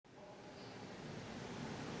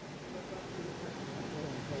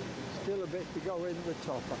bit to go in the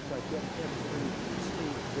top, I think.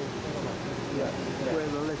 Yeah, where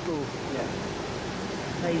the little... Yeah.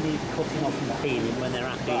 They need cutting off and peeling when they're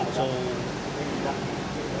happy it's all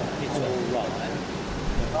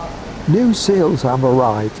right. New seals have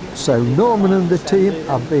arrived, so Norman and the team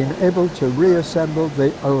have been able to reassemble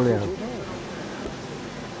the Oleo.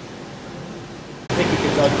 I think you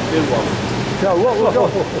could like to do one. So what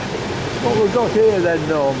we've got here then,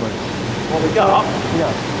 Norman? What we got?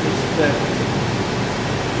 Yeah. Is the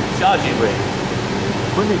charging rig.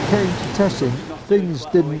 When it came to testing, things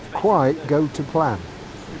didn't quite go to plan.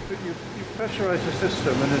 You pressurise the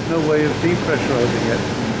system and there's no way of depressurising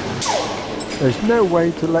it. There's no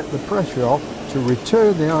way to let the pressure off to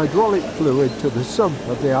return the hydraulic fluid to the sump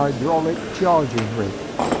of the hydraulic charging rig.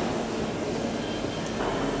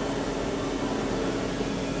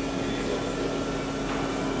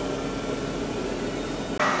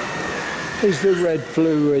 Is the red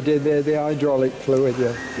fluid in there, the hydraulic fluid?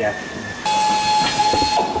 Yeah.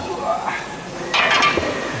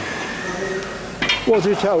 Was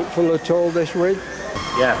it helpful at all, this rig?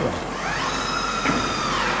 Yeah.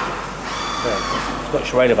 It's got a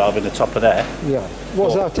Schrader valve in the top of there. Yeah.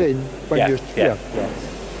 Was that in? When Yeah, you, yeah.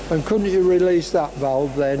 And couldn't you release that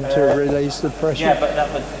valve then to release the pressure? Yeah,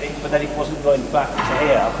 but then it wasn't going back to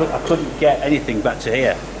here. I couldn't get anything back to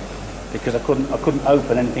here because I couldn't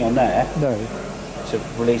open anything on there. No. To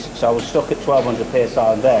release, so I was stuck at 1200 psi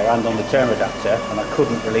on there and on the term adapter, and I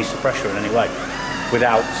couldn't release the pressure in any way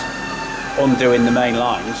without undoing the main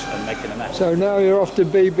lines and making a mess. So now you're off to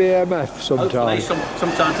BBMF sometime? Hopefully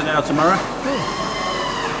sometime today or tomorrow.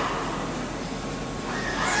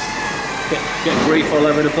 Get grief all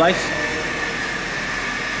over the place.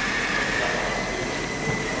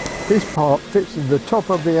 This part fits in the top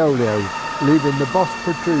of the Oleo, leaving the boss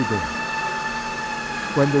protruding.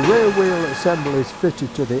 When the rear wheel assembly is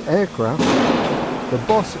fitted to the aircraft, the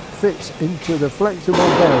boss fits into the flexible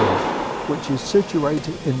bearing, which is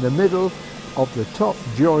situated in the middle of the top,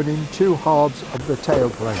 joining two halves of the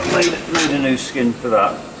tailplane. Made a new skin for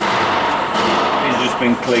that. It's just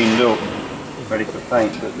been cleaned up, ready for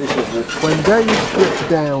paint. But this is the... When Dave stripped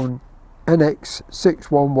down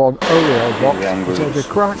NX611 Oleo box, it had a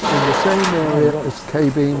crack in the same area as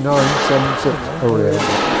KB976 Oleo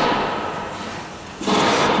box.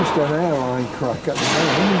 Just an airline crack at the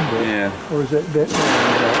moment, isn't it? Yeah. Or is it a bit more than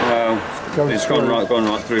that? Well, it's gone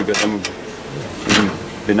right through, but then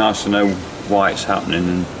it'd be nice to know why it's happening.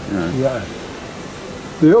 And, you know. Yeah.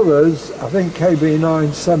 The others, I think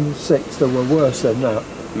KB976, they were worse than that.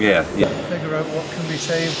 Yeah. Figure out what can be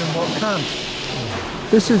saved and what can't.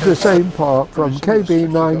 This is the same part from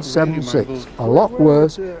KB976, a lot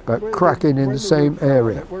worse, but cracking in the same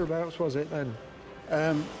area. Whereabouts was it then?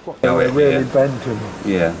 They were really bent and...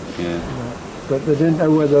 Yeah. But they didn't know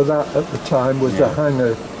whether that at the time was the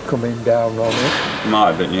hanger coming down on it.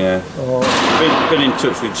 Might have been, yeah. Or... Been in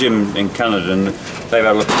touch with Jim in Canada, and they've had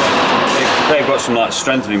a look at they've got some like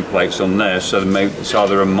strengthening plates on there, so it's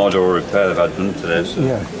either a mod or a repair they've had done to there. So,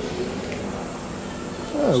 yeah.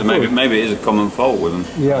 Oh, so maybe it is a common fault with them.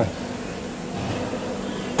 Yeah.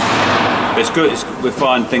 But it's good. We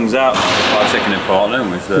find things out by taking it apart, don't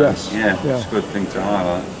we? So, yes. Yeah, it's a good thing to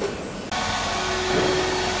highlight.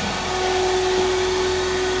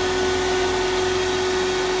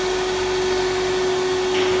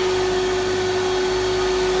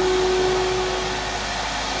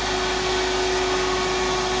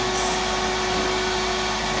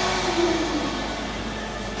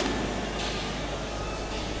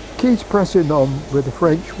 Keith's pressing on with the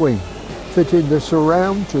French wing, fitting the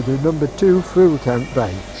surround to the number 2 fuel tank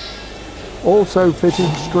bay. Also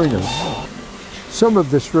fitting stringers. Some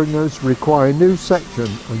of the stringers require new section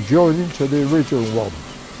and joining to the original one.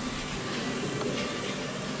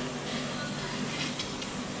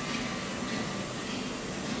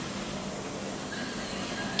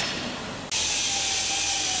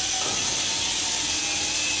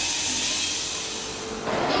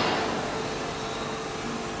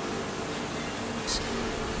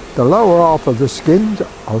 The lower half of the skins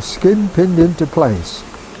are skin pinned into place.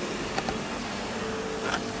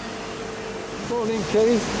 Morning,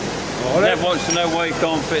 Keith. Nev wants to know why you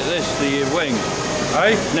can't fit this to your wing.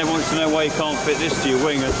 Hey? Nev wants to know why you can't fit this to your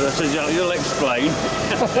wing. I said, you'll explain.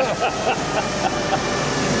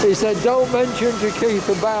 He said, don't mention to Keith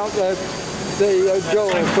about the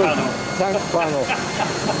door for tank panel.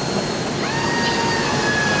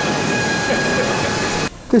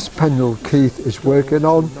 This panel Keith is working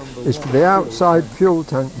on is for the outside fuel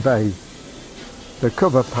tank bay, the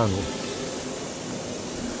cover panel.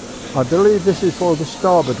 I believe this is for the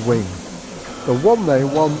starboard wing. The one they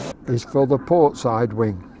want is for the port side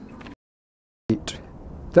wing.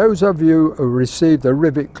 Those of you who received the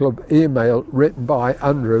Rivet Club email written by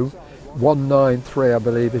Andrew, 193 I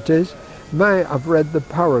believe it is, may have read the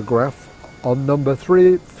paragraph on number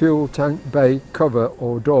 3 fuel tank bay cover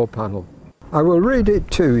or door panel. I will read it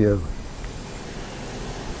to you.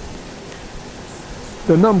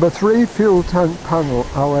 The number 3 fuel tank panel,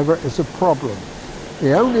 however, is a problem.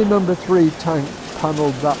 The only number 3 tank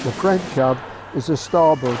panel that the French have is the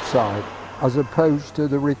starboard side, as opposed to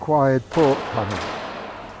the required port panel.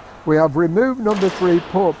 We have removed number 3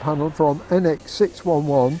 port panel from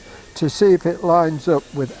NX611 to see if it lines up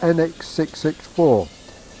with NX664,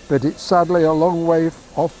 but it's sadly a long way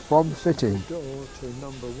off from fitting.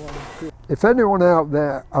 If anyone out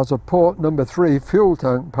there has a port number 3 fuel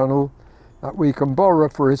tank panel that we can borrow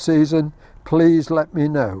for a season, please let me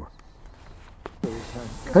know.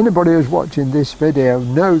 Anybody who's watching this video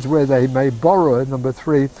knows where they may borrow a number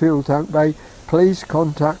 3 fuel tank bay, please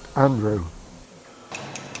contact Andrew.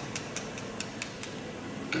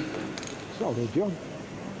 Solid job.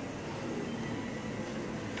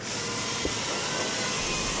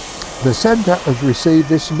 The centre has received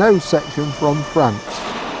this nose section from France,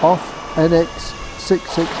 off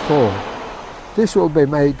NX664. This will be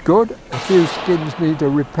made good, a few skins need a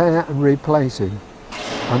repair and replacing,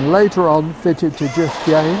 and later on fitted to just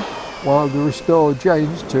Jane, while the restore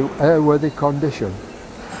Jane's to airworthy condition.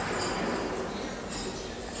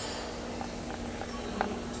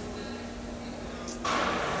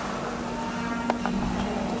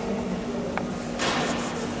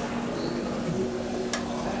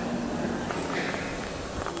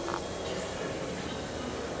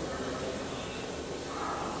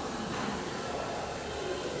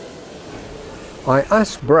 I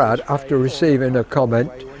asked Brad after receiving a comment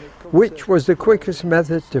which was the quickest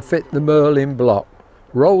method to fit the Merlin block,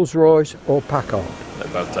 Rolls-Royce or Packard. They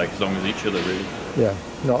both take as long as each other, really. Yeah,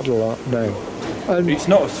 not a lot, no. It's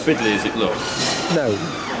not as fiddly as it looks. No.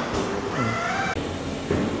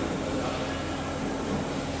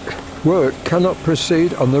 Work cannot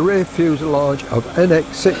proceed on the rear fuselage of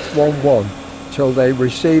NX611 till they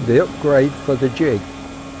receive the upgrade for the jig.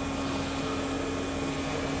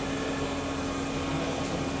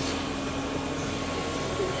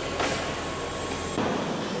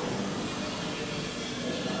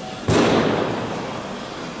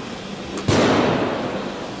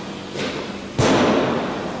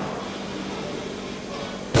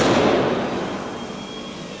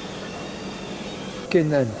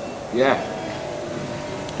 Then? Yeah,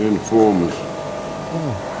 doing formers.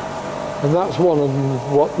 Oh. And that's one of them,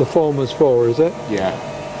 what the former's for, is it? Yeah.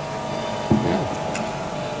 Yeah.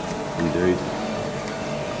 Indeed.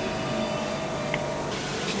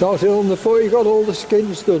 Started on the foot, you got all the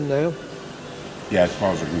skins done now? Yeah, as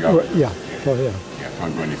far as I can go. Yeah, oh, yeah. Yeah,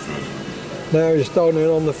 can't go any further. Now you're starting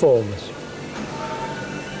on the formers.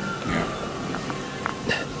 Yeah.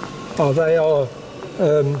 Oh, they are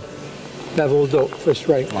levelled up for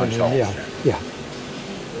strengthening, Like yeah. Yeah,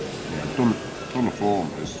 done the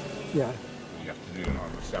formers. Yeah. You have to do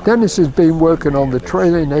like the 7. Dennis has been working on the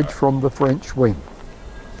trailing edge from the French wing.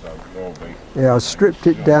 So it'll be He has stripped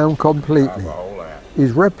it down completely.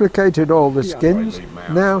 He's replicated all the skins,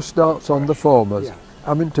 now starts on the formers,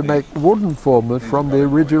 having to make wooden formers from the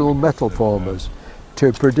original metal formers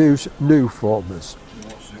to produce new formers.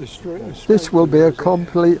 This will be a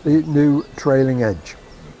completely new trailing edge.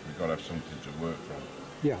 We've got to have something to work from.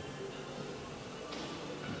 Yeah.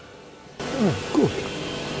 Oh, good.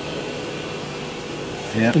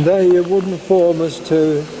 Yeah. And they're your wooden formers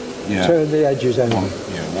to turn the edges out.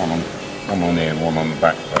 One on here and one on the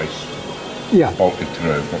back face. Yeah. Bolted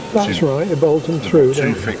through. That's right, you bolt them through.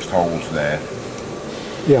 Two fixed holes there.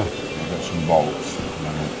 Yeah. I've got some bolts and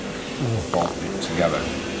I'll bolt it together.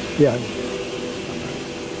 Yeah.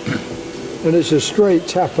 And it's a straight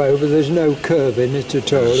tap over, there's no curve in it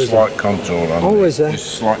at all, There's a is slight contour on it. Oh, is there? There's a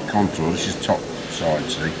slight contour. This is top side,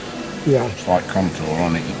 see? Yeah. Slight contour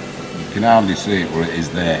on it. You can hardly see it where it is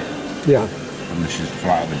there. Yeah. And this is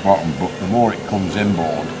flat at the bottom, but the more it comes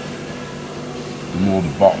inboard, the more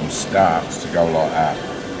the bottom starts to go like that.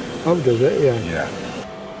 Oh, does it? Yeah. Yeah.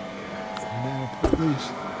 Now put these.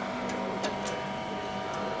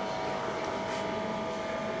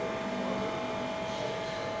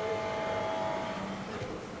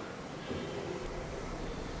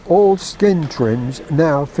 All skin trims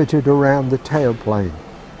now fitted around the tailplane.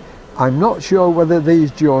 I'm not sure whether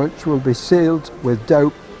these joints will be sealed with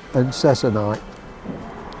dope and cesonite.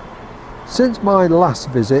 Since my last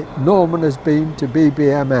visit, Norman has been to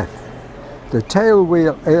BBMF. The tail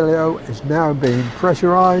wheel Oleo is now being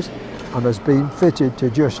pressurised and has been fitted to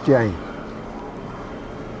Just Jane.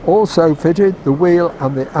 Also fitted the wheel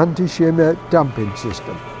and the anti-shimmer damping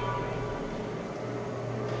system.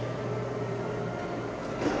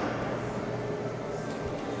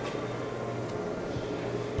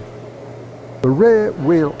 The rear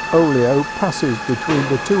wheel oleo passes between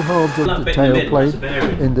the two halves of the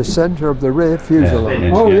tailplane in the centre of the rear fuselage.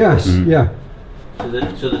 Yeah. Oh yes, yeah. So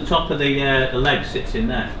the top of the leg sits in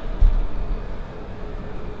there.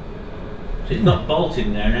 So it's not bolted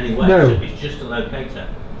in there in any way, No. It's just a locator.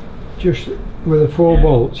 Just with the 4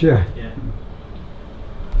 bolts, yeah. Yeah.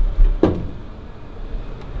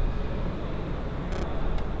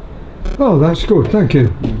 Oh, that's good, thank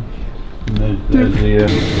you. There's the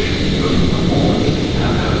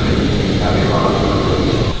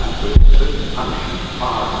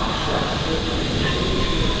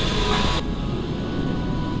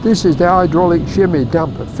This is the hydraulic shimmy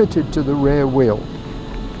damper fitted to the rear wheel.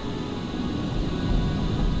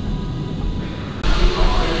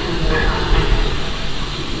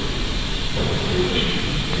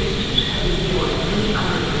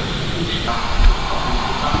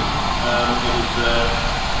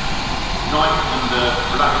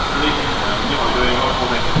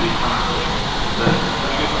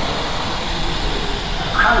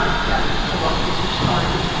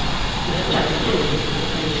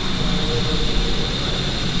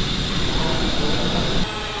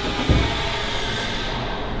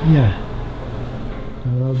 Yeah.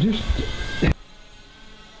 I'll just...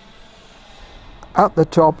 At the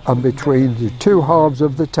top and between the two halves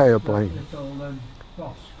of the tailplane,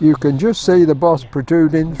 you can just see the boss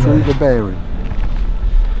protruding through the bearing.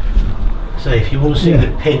 So if you want to see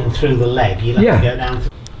the pin through the leg, you'll have to go down.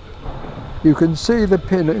 You can see the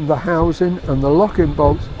pin in the housing and the locking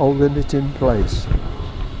bolts holding it in place.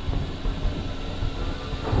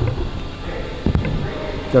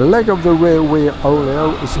 The leg of the rear wheel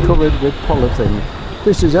oleo is covered with polythene.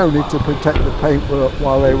 This is only to protect the paintwork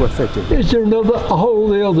while they were fitted. Is there another hole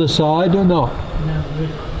the other side or not? No,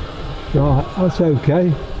 Right, that's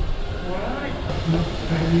okay. not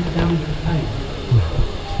down to the paint.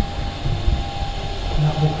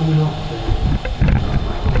 That will coming off.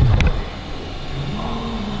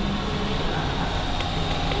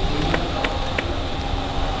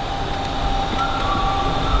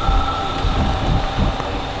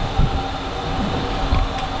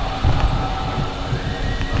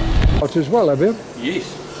 As well, have you? Yes.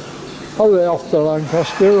 Are they off the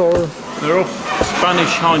Lancaster or? They're off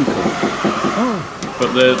Spanish hindcourt. Oh.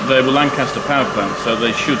 But they were Lancaster power plant, so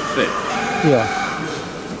they should fit. Yeah.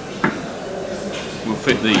 We'll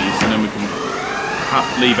fit these and then we can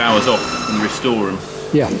leave ours off and restore them.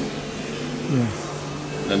 Yeah.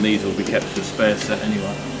 Then these will be kept as a spare set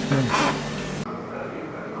anyway. Yeah.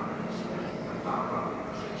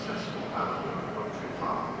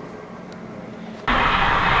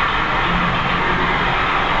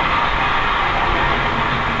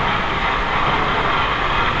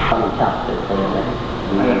 Fantastic, isn't it?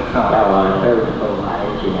 Oh, beautiful,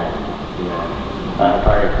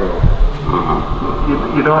 very cool.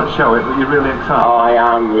 You don't show it, but you're really excited. Oh, I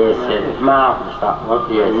am, yes, it's marvellous that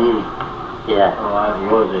was, yes. Yeah. Oh,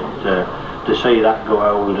 it was it. To see that go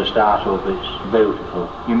over and to start up, it's beautiful.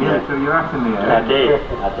 You nearly threw your hat in the air. I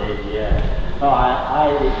did, yeah. Oh,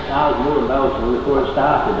 I was more emotional before it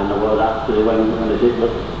started than I was actually when I did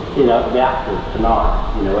look, you know, to be active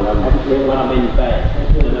tonight, you know, when I'm in bed.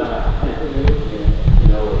 You know.